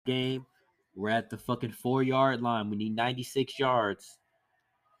game. We're at the fucking 4-yard line. We need 96 yards.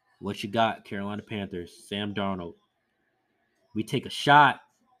 What you got, Carolina Panthers? Sam Darnold. We take a shot.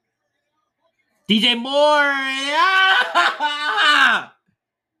 DJ Moore. Yeah!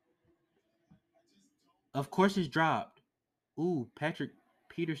 Of course it's dropped. Ooh, Patrick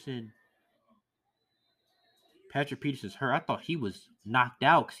Peterson's hurt. I thought he was knocked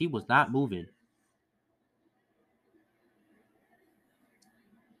out because he was not moving.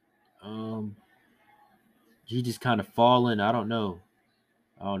 He just kind of falling. I don't know.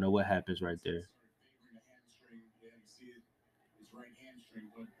 I don't know what happens right there.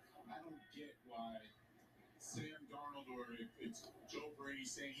 Sam Darnold, or if it's Joe Brady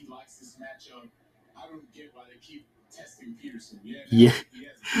saying he likes this matchup, I don't get why they keep testing Peterson. Yeah.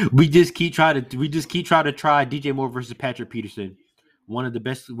 We just keep trying to try DJ Moore versus Patrick Peterson, one of the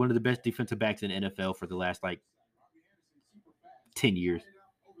best defensive backs in the NFL for the last like 10 years.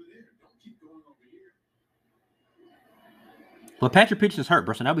 Well, Patrick Peterson's hurt,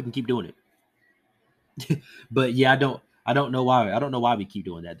 bro, so now we can keep doing it. But yeah, I don't know why we keep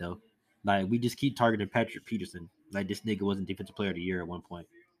doing that though. Like we just keep targeting Patrick Peterson. Like this nigga wasn't defensive player of the year at one point.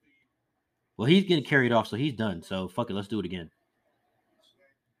 Well, he's getting carried off, so he's done. So fuck it, let's do it again.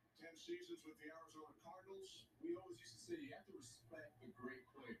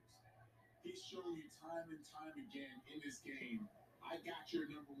 He's shown you time and time again in this game. I got your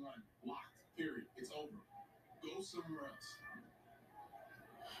number one locked. Period. It's over. Go somewhere else.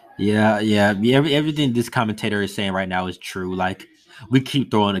 Yeah. Everything this commentator is saying right now is true. Like we keep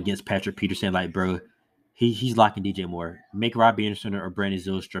throwing against Patrick Peterson. Like, bro, he's locking DJ Moore. Make Robbie Anderson or Brandon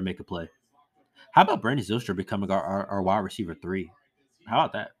Zylstra make a play. How about Brandon Zylstra becoming our wide receiver 3? How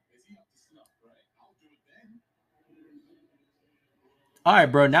about that? All right,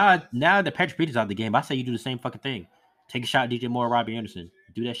 bro. Now that Patrick Peterson's out of the game, I say you do the same fucking thing. Take a shot at DJ Moore, Robbie Anderson.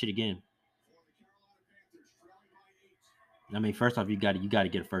 Do that shit again. I mean, first off, you got to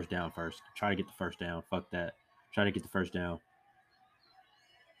get a first down first. Try to get the first down. Fuck that. Try to get the first down.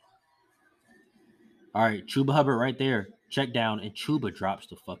 All right, Chuba Hubbard right there. Check down, and Chuba drops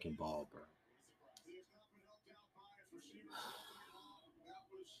the fucking ball, bro.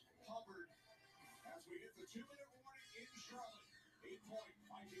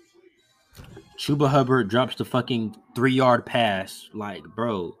 Chuba Hubbard drops the fucking 3-yard pass. Like,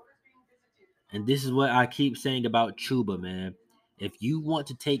 bro. And this is what I keep saying about Chuba, man. If you want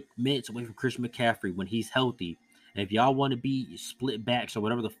to take minutes away from Christian McCaffrey when he's healthy, and if y'all want to be split backs or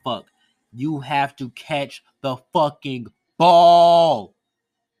whatever the fuck, you have to catch the fucking ball.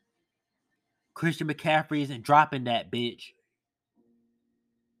 Christian McCaffrey isn't dropping that, bitch.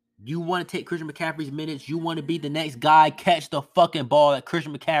 You want to take Christian McCaffrey's minutes, you want to be the next guy, catch the fucking ball that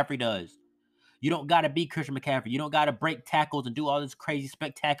Christian McCaffrey does. You don't got to be Christian McCaffrey. You don't got to break tackles and do all this crazy,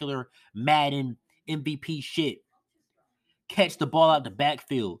 spectacular Madden MVP shit. Catch the ball out the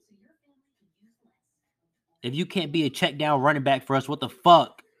backfield. If you can't be a check down running back for us, what the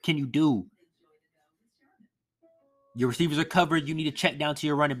fuck can you do? Your receivers are covered. You need to check down to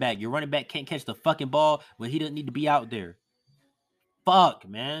your running back. Your running back can't catch the fucking ball when he doesn't need to be out there. Fuck,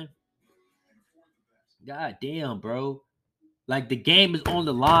 man. God damn, bro. Like, the game is on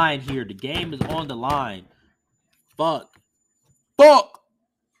the line here. The game is on the line. Fuck.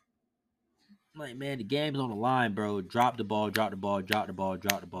 Like, man, the game's on the line, bro. Drop the ball.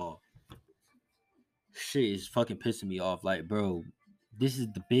 Shit is fucking pissing me off. Like, bro, this is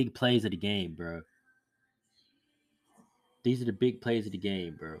the big plays of the game, bro. These are the big plays of the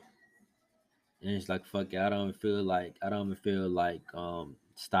game, bro. And it's like, fuck it. I don't even feel like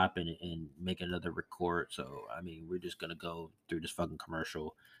stopping and making another record. So I mean, we're just gonna go through this fucking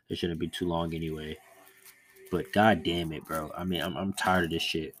commercial. It shouldn't be too long anyway. But god damn it, bro. I mean, I'm tired of this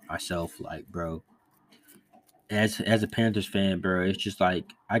shit myself. Like, bro. As a Panthers fan, bro, it's just like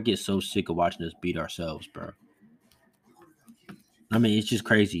I get so sick of watching us beat ourselves, bro. I mean, it's just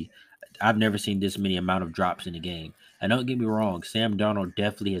crazy. I've never seen this many amount of drops in the game. And don't get me wrong, Sam Darnold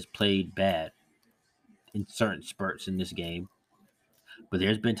definitely has played bad in certain spurts in this game. But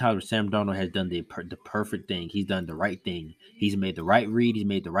there's been times where Sam Darnold has done the perfect thing. He's done the right thing. He's made the right read. He's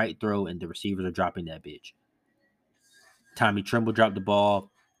made the right throw, and the receivers are dropping that bitch. Tommy Tremble dropped the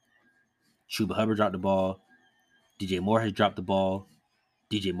ball. Chuba Hubbard dropped the ball. DJ Moore has dropped the ball.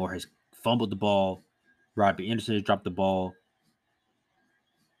 DJ Moore has fumbled the ball. Robbie Anderson has dropped the ball.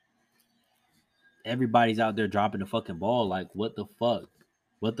 Everybody's out there dropping the fucking ball. Like, what the fuck?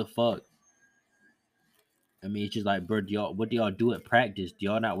 What the fuck? I mean, it's just like, bro, what do y'all do at practice? Do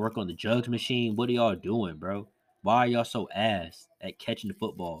y'all not work on the jugs machine? What are y'all doing, bro? Why are y'all so ass at catching the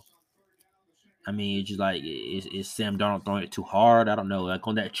football? I mean, it's just like is Sam Darnold throwing it too hard? I don't know. Like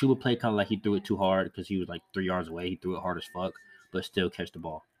on that Chuba play, kind of like he threw it too hard because he was like 3 yards away. He threw it hard as fuck, but still catch the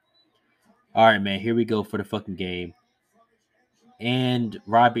ball. All right, man. Here we go for the fucking game. And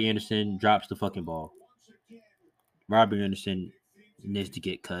Robbie Anderson drops the fucking ball. Robbie Anderson needs to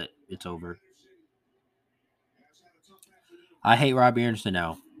get cut. It's over. I hate Robbie Anderson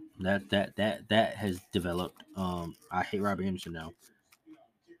now. That has developed. I hate Robbie Anderson now.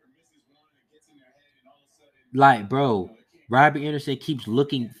 Like, bro, Robbie Anderson keeps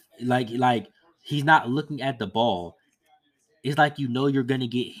looking like he's not looking at the ball. It's like you know you're gonna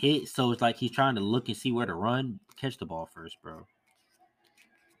get hit, so it's like he's trying to look and see where to run. Catch the ball first, bro.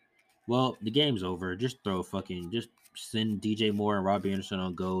 Well, the game's over. Just send DJ Moore and Robbie Anderson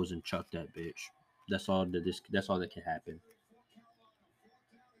on goes and chuck that bitch. That's all that can happen.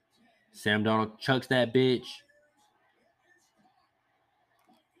 Sam Donald chucks that bitch.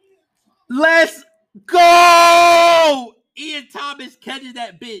 Let's go! Ian Thomas catches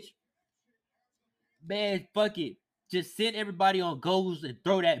that bitch. Man, fuck it. Just send everybody on goals and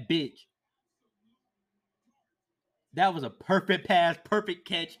throw that bitch. That was a perfect pass, perfect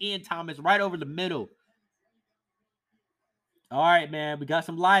catch. Ian Thomas right over the middle. All right, man. We got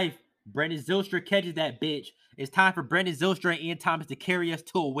some life. Brandon Zylstra catches that bitch. It's time for Brandon Zylstra and Ian Thomas to carry us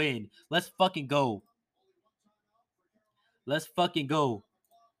to a win. Let's fucking go. Let's fucking go.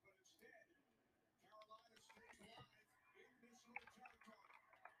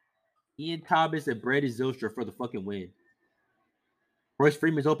 Ian Thomas and Brandon Zylstra for the fucking win. Royce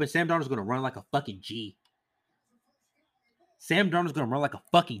Freeman's open. Sam Darnold's gonna run like a fucking G. Sam Darnold's gonna run like a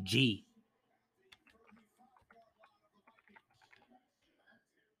fucking G.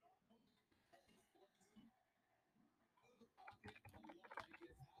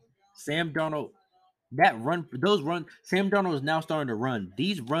 Sam Darnold, those runs, Sam Darnold is now starting to run.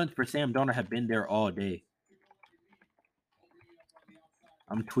 These runs for Sam Darnold have been there all day.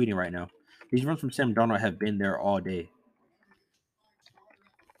 I'm tweeting right now. These runs from Sam Darnold have been there all day.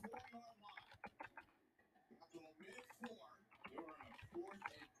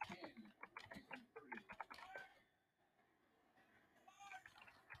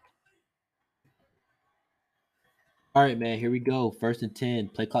 All right, man. Here we go. First and 10.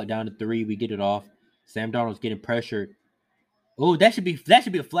 Play clock down to 3. We get it off. Sam Darnold's getting pressured. Oh, that should be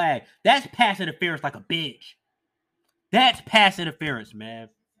a flag. That's pass interference like a bitch. That's pass interference, man.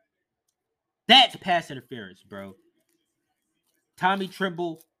 That's pass interference, bro. Tommy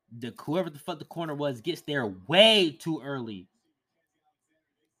Trimble, whoever the fuck the corner was, gets there way too early.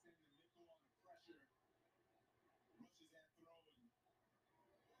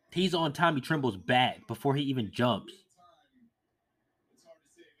 He's on Tommy Trimble's back before he even jumps.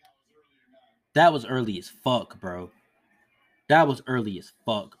 That was early as fuck, bro. That was early as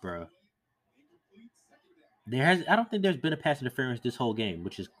fuck, bro. I don't think there's been a pass interference this whole game,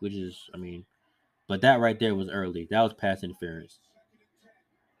 which is I mean, but that right there was early. That was pass interference.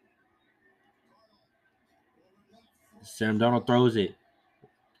 Sam Donald throws it.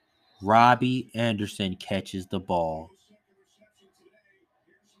 Robbie Anderson catches the ball.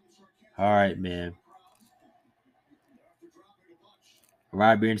 All right, man.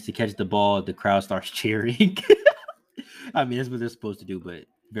 Robbie Anderson catches the ball. The crowd starts cheering. I mean, that's what they're supposed to do, but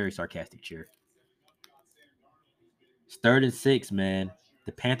very sarcastic cheer. It's 3rd and 6, man.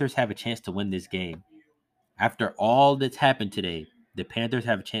 The Panthers have a chance to win this game. After all that's happened today, the Panthers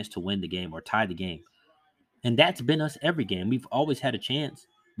have a chance to win the game or tie the game. And that's been us every game. We've always had a chance.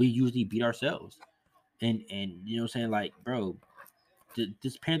 We usually beat ourselves. And you know what I'm saying? Like, bro,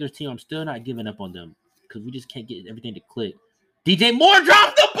 this Panthers team, I'm still not giving up on them because we just can't get everything to click. DJ Moore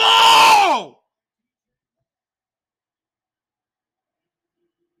dropped the ball!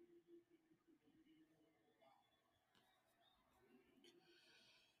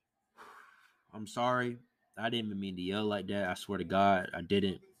 I'm sorry. I didn't even mean to yell like that. I swear to God, I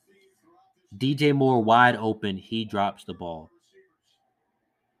didn't. DJ Moore wide open. He drops the ball.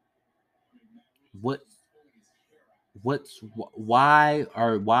 What why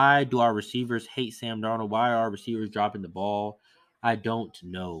do our receivers hate Sam Darnold? Why are our receivers dropping the ball? I don't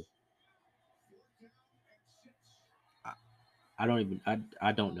know. I,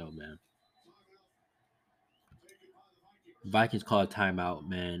 I don't know, man. Vikings call a timeout,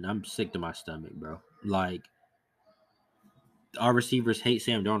 man. I'm sick to my stomach, bro. Like our receivers hate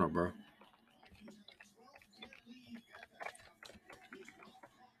Sam Darnold, bro.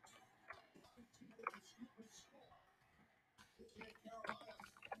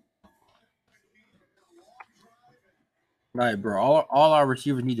 Like, bro, all our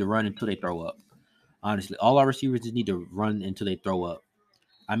receivers need to run until they throw up. Honestly, all our receivers just need to run until they throw up.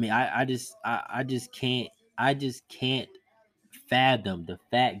 I mean, I just can't fathom the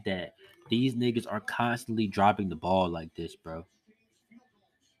fact that these niggas are constantly dropping the ball like this, bro.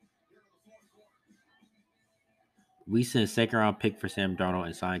 We sent a second round pick for Sam Darnold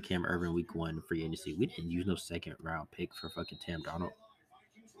and signed Cam Irvin week one free agency. We didn't use no second round pick for fucking Sam Darnold,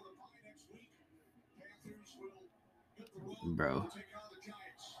 bro.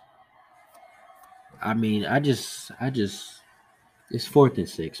 I mean, I just, it's 4th and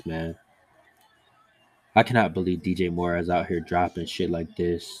 6, man. I cannot believe DJ Moore is out here dropping shit like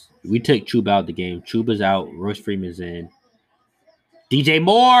this. We took Chuba out the game. Chuba's out. Royce Freeman's in. DJ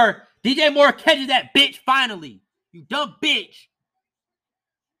Moore! DJ Moore catches that bitch finally. You dumb bitch.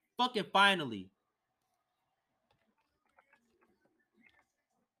 Fucking finally.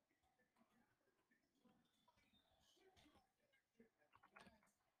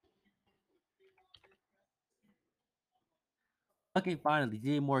 Fucking finally.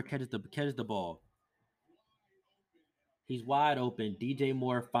 DJ Moore catches the ball. He's wide open. DJ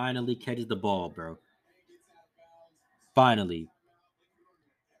Moore finally catches the ball, bro. Finally.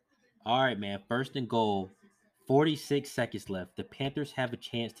 All right, man. 1st and goal. 46 seconds left. The Panthers have a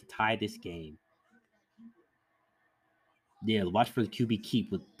chance to tie this game. Yeah, watch for the QB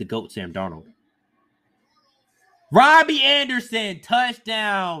keep with the GOAT Sam Darnold. Robbie Anderson,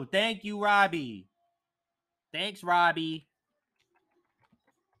 touchdown. Thank you, Robbie. Thanks, Robbie.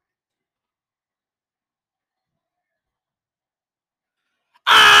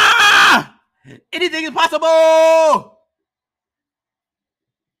 Ah! Anything is possible.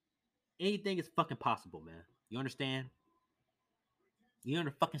 Anything is fucking possible, man. You understand? You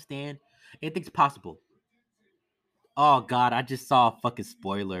understand? Anything's possible. Oh God, I just saw a fucking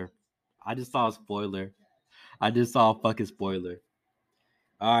spoiler. I just saw a spoiler. I just saw a fucking spoiler.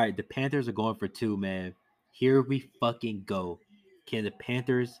 All right, the Panthers are going for two, man. Here we fucking go. Can the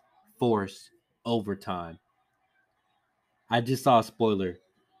Panthers force overtime? I just saw a spoiler.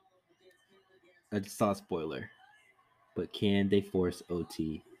 I just saw a spoiler. But can they force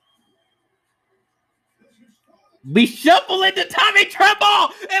OT? We shuffle into Tommy Tremble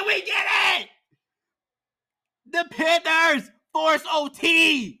and we get it! The Panthers force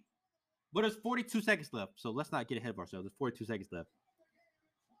OT! But there's 42 seconds left, so let's not get ahead of ourselves. There's 42 seconds left.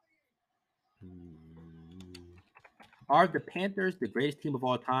 Are the Panthers the greatest team of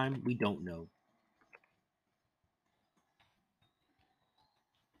all time? We don't know.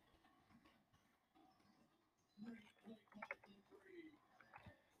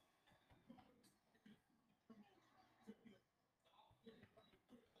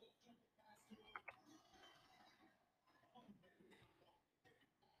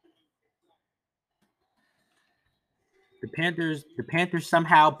 The Panthers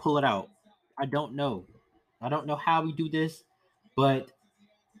somehow pull it out. I don't know. I don't know how we do this, but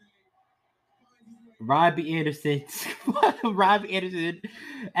Robbie Anderson, Robbie Anderson,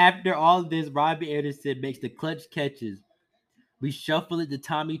 after all this, Robbie Anderson makes the clutch catches. We shuffle it to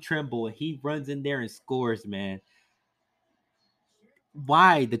Tommy Tremble, and he runs in there and scores, man.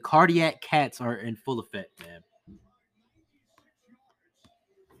 Why? The cardiac cats are in full effect, man.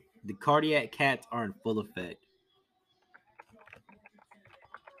 The cardiac cats are in full effect.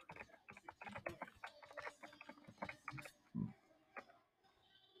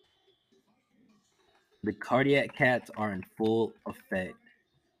 The cardiac cats are in full effect.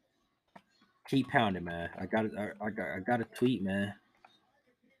 Keep pounding, man. I got a tweet, man.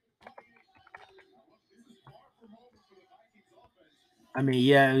 I mean,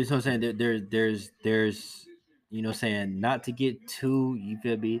 yeah, so I'm saying there's saying not to get too, you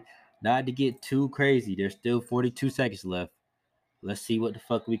feel me, not to get too crazy. There's still 42 seconds left. Let's see what the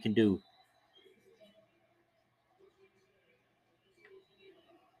fuck we can do.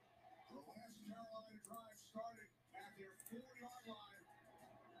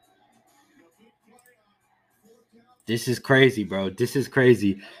 This is crazy, bro. This is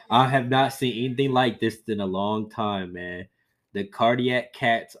crazy. I have not seen anything like this in a long time, man. The cardiac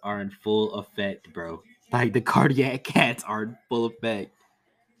cats are in full effect, bro. Like the cardiac cats are in full effect.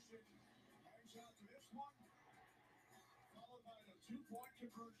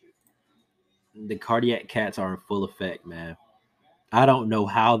 The cardiac cats are in full effect, man. I don't know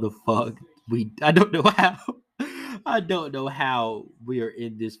how the fuck I don't know how. I don't know how we are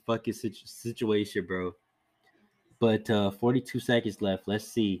in this fucking situation, bro. But 42 seconds left. Let's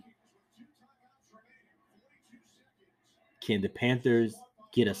see. Can the Panthers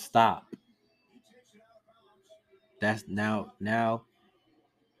get a stop? That's now.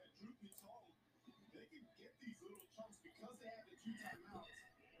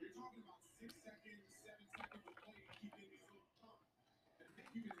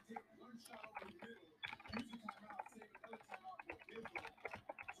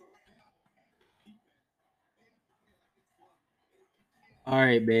 All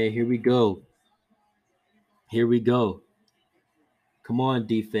right, man. Here we go. Here we go. Come on,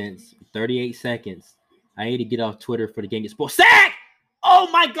 defense. 38 seconds. I need to get off Twitter for the game. Sports sack. Oh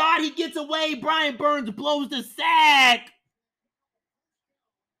my God, he gets away. Brian Burns blows the sack.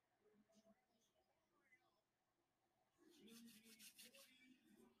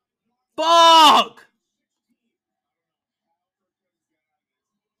 Fuck.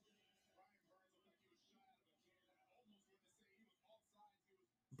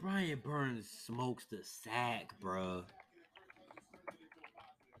 Brian Burns smokes the sack, bro.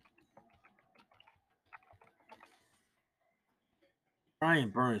 Brian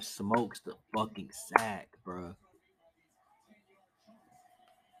Burns smokes the fucking sack, bro.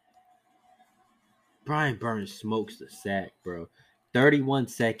 Brian Burns smokes the sack, bro. 31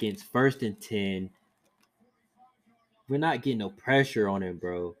 seconds, first and 10. We're not getting no pressure on him,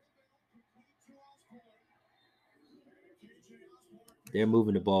 bro. They're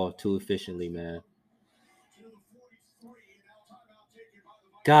moving the ball too efficiently, man.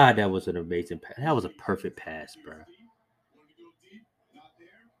 God, that was an amazing pass. That was a perfect pass, bro.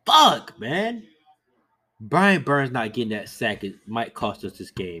 Fuck, man. Brian Burns not getting that sack. It might cost us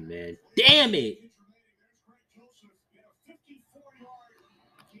this game, man. Damn it.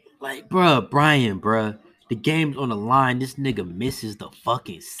 Like, bro, Brian, bro. The game's on the line. This nigga misses the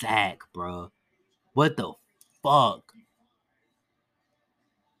fucking sack, bro. What the fuck?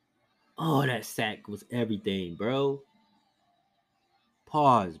 Oh, that sack was everything, bro.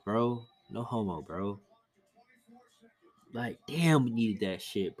 Pause, bro. No homo, bro. Like, damn, we needed that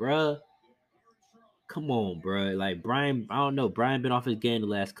shit, bro. Come on, bro. Like Brian, I don't know. Brian been off his game the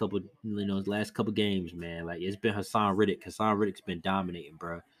last couple, his last couple games, man. Like it's been Hassan Riddick. Hassan Riddick's been dominating,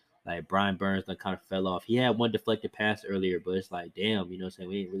 bro. Like Brian Burns, like kind of fell off. He had one deflected pass earlier, but it's like, damn, what I'm saying?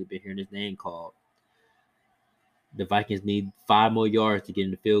 We ain't really been hearing his name called. The Vikings need 5 more yards to get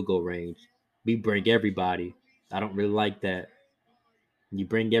in the field goal range. We bring everybody. I don't really like that. You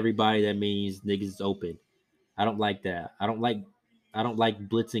bring everybody, that means niggas is open. I don't like that. I don't like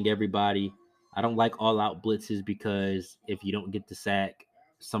blitzing everybody. I don't like all out blitzes because if you don't get the sack,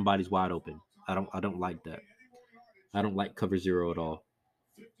 somebody's wide open. I don't like that. I don't like cover zero at all.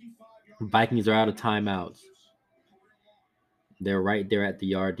 Vikings are out of timeouts. They're right there at the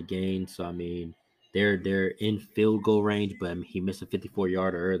yard to gain. So I mean, they're in field goal range, but I mean, he missed a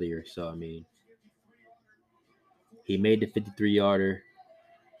 54-yarder earlier. So I mean, he made the 53-yarder.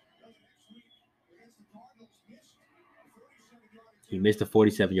 He missed a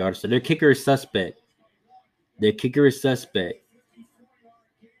 47-yarder. So their kicker is suspect. Their kicker is suspect.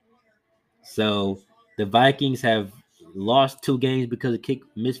 So the Vikings have lost 2 games because of kick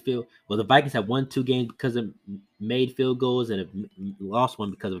missed field. Well, the Vikings have won 2 games because of made field goals and have lost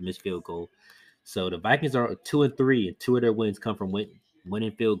one because of a missed field goal. So the Vikings are 2-3, and 2 of their wins come from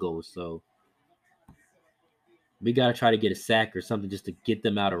winning field goals. So we gotta try to get a sack or something just to get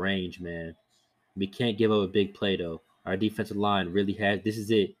them out of range, man. We can't give up a big play though. Our defensive line really has. This is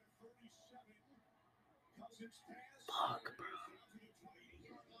it. Fuck, bro.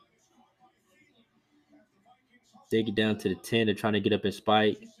 They get down to the 10. They're trying to get up and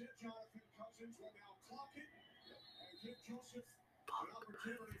spike.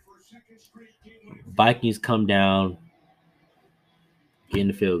 Vikings come down, get in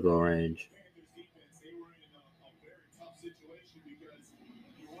the field goal range.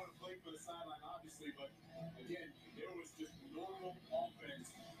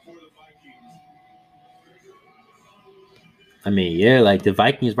 I mean, yeah, like the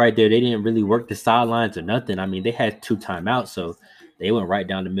Vikings right there, they didn't really work the sidelines or nothing. I mean, they had 2 timeouts, so they went right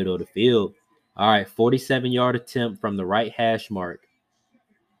down the middle of the field. All right, 47-yard attempt from the right hash mark.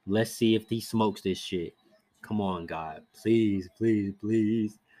 Let's see if he smokes this shit. Come on, God. Please, please,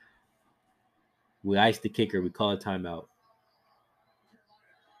 please. We ice the kicker. We call a timeout.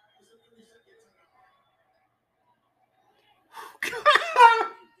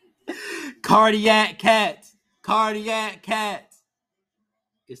 Cardiac cats. Cardiac cats.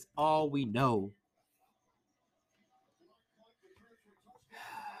 It's all we know.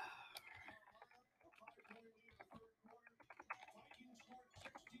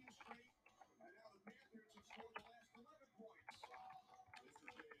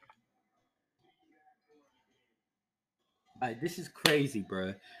 This is crazy,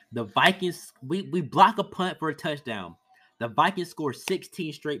 bro. The Vikings, we block a punt for a touchdown. The Vikings score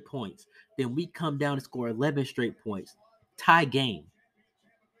 16 straight points. Then we come down and score 11 straight points. Tie game.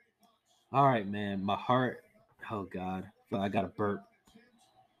 All right, man. My heart. Oh, God. I got to burp.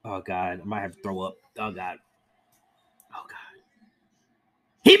 Oh, God. I might have to throw up. Oh, God. Oh, God.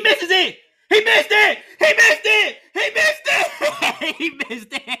 He misses it. He missed it! He missed it! He missed it! He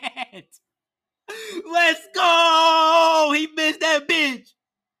missed it! Let's go! He missed that bitch!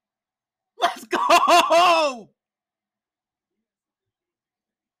 Let's go!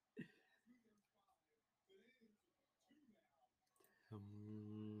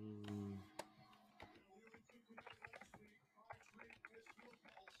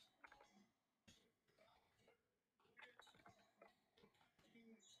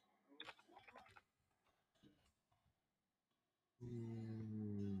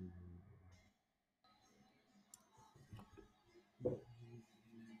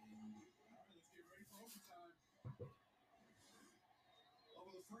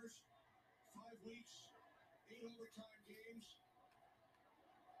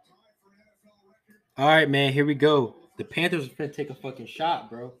 All right, man. Here we go. The Panthers are gonna take a fucking shot,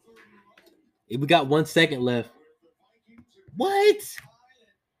 bro. We got 1 second left. What?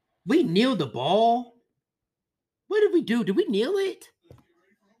 We kneeled the ball? What did we do? Did we kneel it?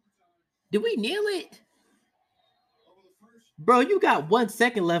 Did we kneel it? Bro, you got 1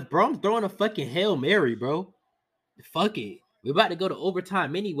 second left, bro. I'm throwing a fucking Hail Mary, bro. Fuck it. We're about to go to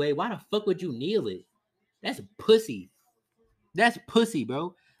overtime anyway. Why the fuck would you kneel it? That's pussy. That's pussy,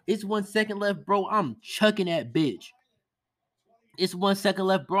 bro. It's 1 second left, bro. I'm chucking that bitch. It's 1 second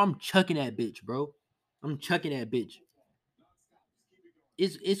left, bro. I'm chucking that bitch, bro. I'm chucking that bitch.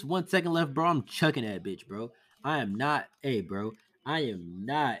 It's 1 second left, bro. I'm chucking that bitch, bro. I am not, hey, bro. I'm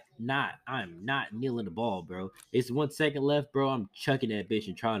not kneeling the ball, bro. It's 1 second left, bro. I'm chucking that bitch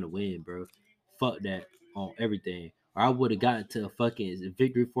and trying to win, bro. Fuck that on everything. Or I would have gotten to a fucking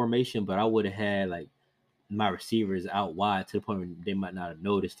victory formation, but I would have had like my receivers out wide to the point where they might not have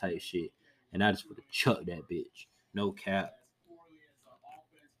noticed type shit. And I just would have chucked that bitch. No cap.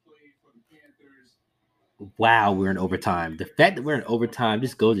 Wow, we're in overtime. The fact that we're in overtime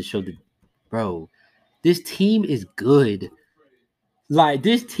just goes to show that, bro, this team is good. Like,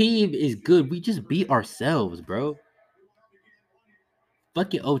 this team is good. We just beat ourselves, bro.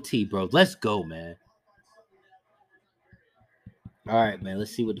 Fucking OT, bro. Let's go, man. All right, man.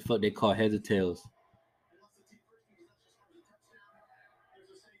 Let's see what the fuck they call heads or tails.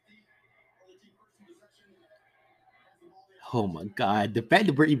 Oh my god, the fact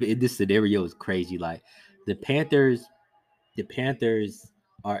that we're even in this scenario is crazy. Like, the Panthers, the Panthers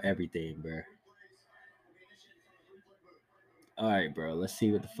are everything, bro. All right, bro. Let's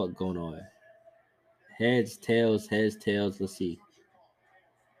see what the fuck going on. Heads, tails, heads, tails. Let's see.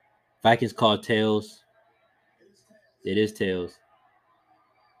 Vikings call tails. It is tails.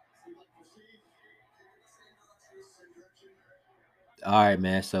 All right,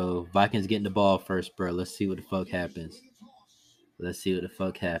 man. So Vikings getting the ball first, bro. Let's see what the fuck happens. Let's see what the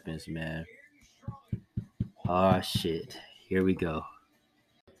fuck happens, man. Oh shit. Here we go.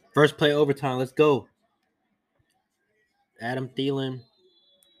 First play overtime. Let's go. Adam Thielen.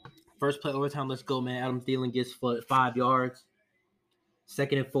 First play overtime. Let's go, man. Adam Thielen gets 5 yards.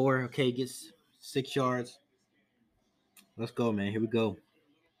 Second and 4. Okay, gets 6 yards. Let's go, man. Here we go.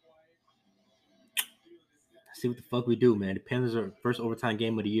 See what the fuck we do, man. The Panthers are first overtime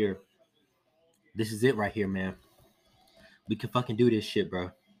game of the year. This is it right here, man. We can fucking do this shit, bro.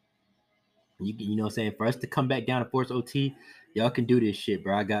 You know what I'm saying? For us to come back down to force OT, y'all can do this shit,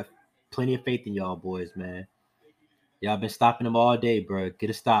 bro. I got plenty of faith in y'all boys, man. Y'all been stopping them all day, bro. Get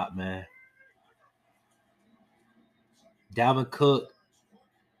a stop, man. Dalvin Cook.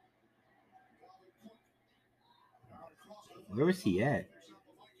 Where is he at?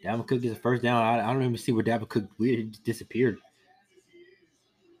 Dalvin Cook gets a first down. I don't even see where Dalvin Cook weird disappeared.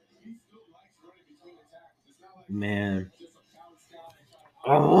 Man.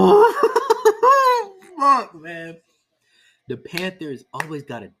 Oh, fuck, man. The Panthers always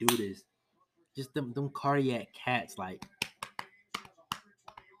got to do this. Just them cardiac cats, like,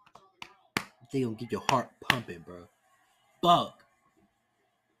 they gonna get your heart pumping, bro. Fuck.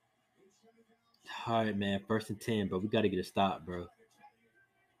 All right, man. 1st and 10, bro. We got to get a stop, bro.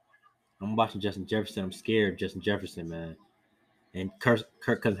 I'm watching Justin Jefferson. I'm scared of Justin Jefferson, man. And Kirk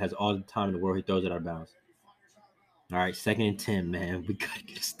Cousins has all the time in the world. He throws it out of bounds. All right, 2nd and 10, man. We got to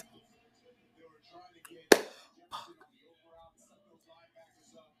get a stop.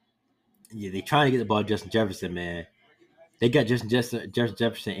 Yeah, they trying to get the ball to Justin Jefferson, man. They got Justin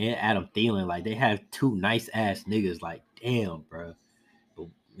Jefferson and Adam Thielen. Like, they have 2 nice ass niggas. Like, damn, bro. But,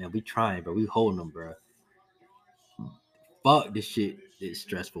 man, we trying, bro. We holding them, bro. Fuck, this shit is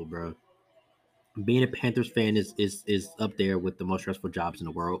stressful, bro. Being a Panthers fan is up there with the most stressful jobs in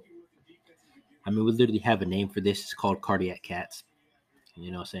the world. I mean, we literally have a name for this. It's called cardiac cats.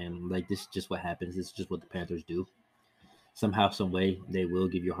 You know what I'm saying? Like, this is just what happens. This is just what the Panthers do. Somehow, some way, they will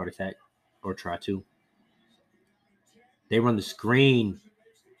give you a heart attack. or try to. They run the screen.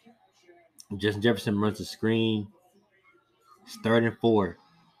 Justin Jefferson runs the screen. It's 3rd and 4.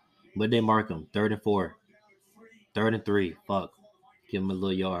 But they mark him 3rd and 4. 3rd and 3. Fuck. Give him a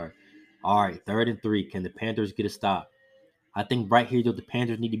little yard. All right, 3rd and 3. Can the Panthers get a stop? I think right here, though, the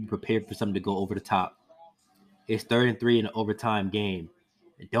Panthers need to be prepared for something to go over the top. It's 3rd and 3 in an overtime game.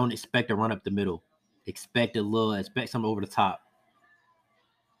 Don't expect a run up the middle. Expect something over the top.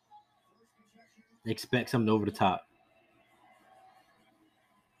 Expect something over the top.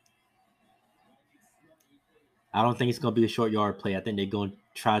 I don't think it's going to be a short yard play. I think they're going to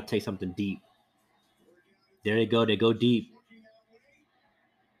try to take something deep. There they go. They go deep.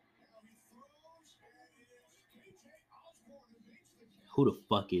 Who the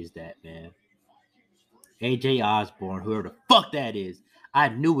fuck is that, man? AJ Osborne, whoever the fuck that is. I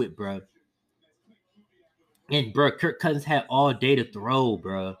knew it, bro. And, bro, Kirk Cousins had all day to throw,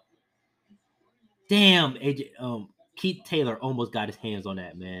 bro. Damn, Keith Taylor almost got his hands on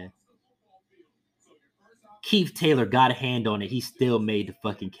that, man. Keith Taylor got a hand on it. He still made the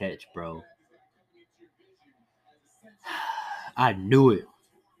fucking catch, bro. I knew it.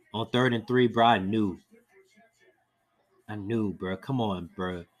 On 3rd and 3, bro, I knew, bro. Come on,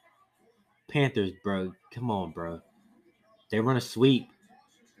 bro. Panthers, bro. Come on, bro. They run a sweep.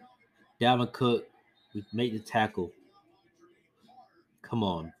 Dalvin Cook, we made the tackle. Come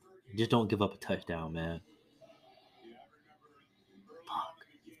on. Just don't give up a touchdown, man. Fuck.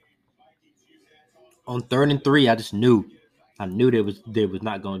 On 3rd and 3, I just knew. I knew they was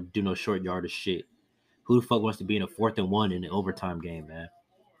not going to do no short yardage shit. Who the fuck wants to be in a 4th-and-1 in an overtime game, man?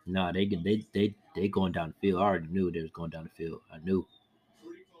 Nah, they going down the field. I already knew they was going down the field. I knew.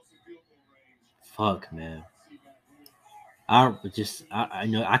 Fuck, man. I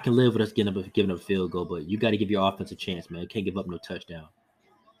know I can live with us giving up a field goal, but you got to give your offense a chance, man. You can't give up no touchdown.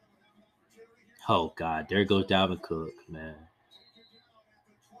 Oh God, there goes Dalvin Cook, man.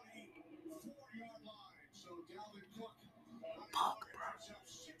 Fuck, bro.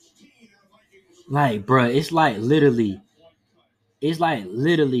 Like, bro, it's like literally,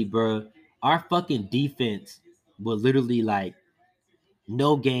 bro. Our fucking defense will literally like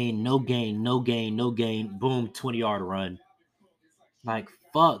no gain, no gain, no gain, no gain. Boom, 20-yard run. Like,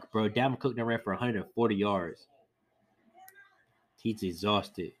 fuck, bro. Dalvin Cook done ran for 140 yards. He's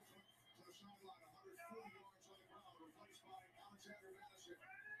exhausted.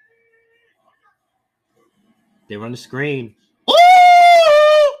 They run the screen. Ooh!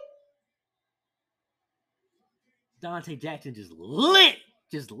 Dante Jackson just lit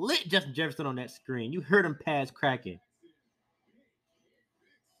Justin Jefferson on that screen. You heard them pads cracking.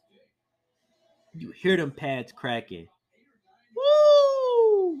 You hear them pads cracking.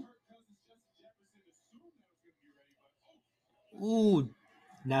 Woo! Ooh.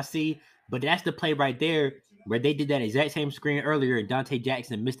 Now see, but that's the play right there where they did that exact same screen earlier and Dante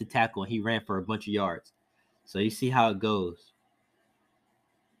Jackson missed the tackle and he ran for a bunch of yards. So you see how it goes.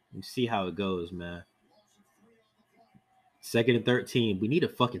 You see how it goes, man. 2nd and 13. We need a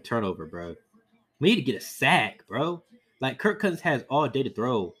fucking turnover, bro. We need to get a sack, bro. Like Kirk Cousins has all day to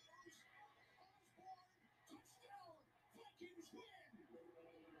throw.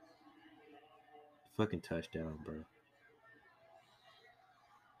 Fucking touchdown, bro.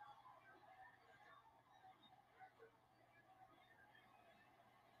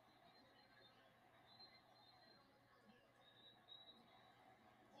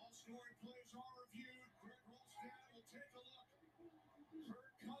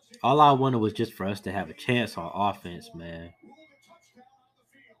 All I wanted was just for us to have a chance on offense, man.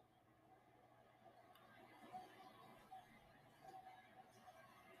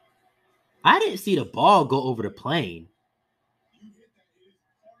 I didn't see the ball go over the plane.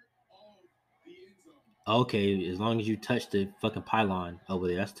 Okay, as long as you touch the fucking pylon over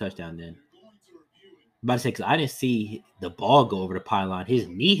there, that's a touchdown then. I'm about to say, because I didn't see the ball go over the pylon. His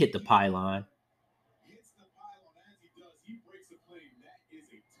knee hit the pylon.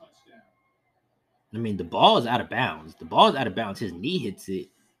 I mean, the ball is out of bounds. His knee hits it.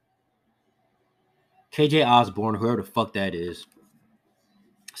 KJ Osborne, whoever the fuck that is.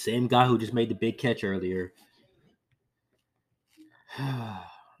 Same guy who just made the big catch earlier.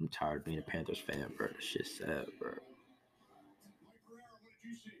 I'm tired of being a Panthers fan, bro. This shit's sad, bro.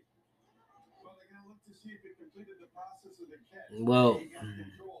 Well,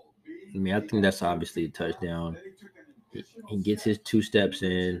 I mean, I think that's obviously a touchdown. He gets his 2 steps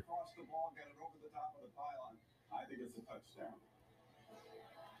in.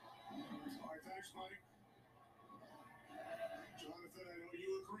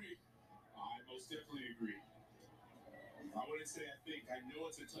 Definitely agree. I wouldn't say I think. I know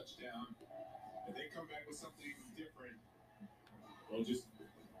it's a touchdown.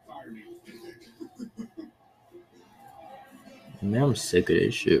 Man, I'm sick of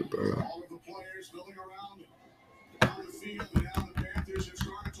this shit, bro.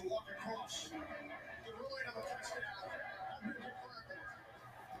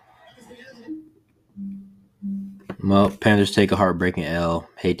 Well, Panthers take a heartbreaking L.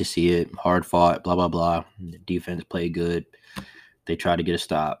 Hate to see it. Hard fought. Blah blah blah. The defense played good. They tried to get a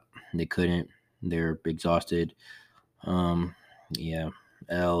stop. They couldn't. They're exhausted. Yeah.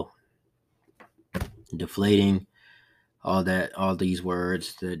 L. Deflating. All that. All these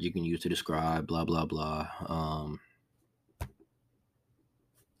words that you can use to describe. Blah blah blah.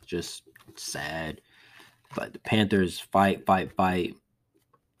 Just sad. Like the Panthers fight for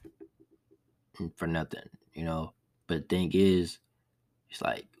nothing. But the thing is, it's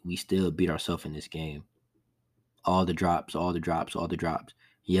like we still beat ourselves in this game. All the drops, all the drops, all the drops.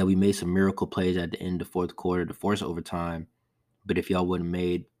 Yeah, we made some miracle plays at the end of the fourth quarter to force overtime. But if y'all would have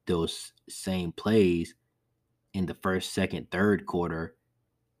made those same plays in the first, second, third quarter,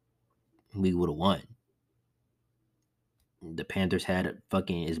 we would have won. The Panthers had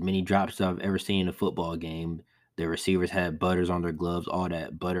fucking as many drops as I've ever seen in a football game. Their receivers had butters on their gloves, all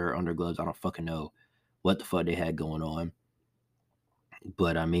that butter on their gloves. I don't fucking know what the fuck they had going on.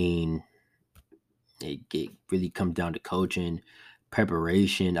 But I mean, it really comes down to coaching,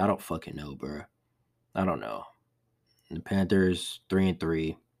 preparation. I don't fucking know, bro. I don't know. The Panthers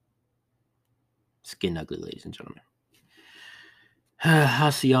 3-3. It's getting ugly, ladies and gentlemen.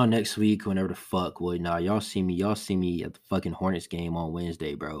 I'll see y'all next week whenever the fuck. Well, nah, y'all see me at the fucking Hornets game on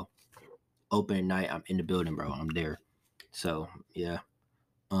Wednesday, bro. Open night, I'm in the building, bro. I'm there. So yeah.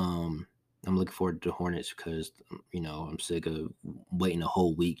 I'm looking forward to the Hornets because I'm sick of waiting a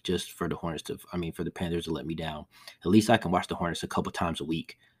whole week just for the for the Panthers to let me down. At least I can watch the Hornets a couple times a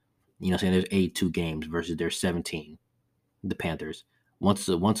week. You know what I'm saying? There's 82 games versus there's 17. The Panthers. Once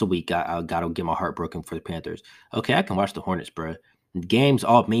a week, I gotta get my heart broken for the Panthers. Okay, I can watch the Hornets, bro. Games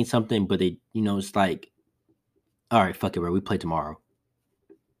all mean something, but it's like, all right, fuck it, bro. We play tomorrow.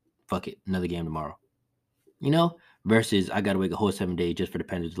 Fuck it, another game tomorrow. Versus I gotta wait a whole 7 days just for the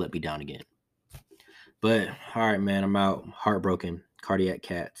Panthers to let me down again. But all right, man, I'm out. Heartbroken. Cardiac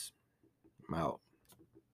cats. I'm out.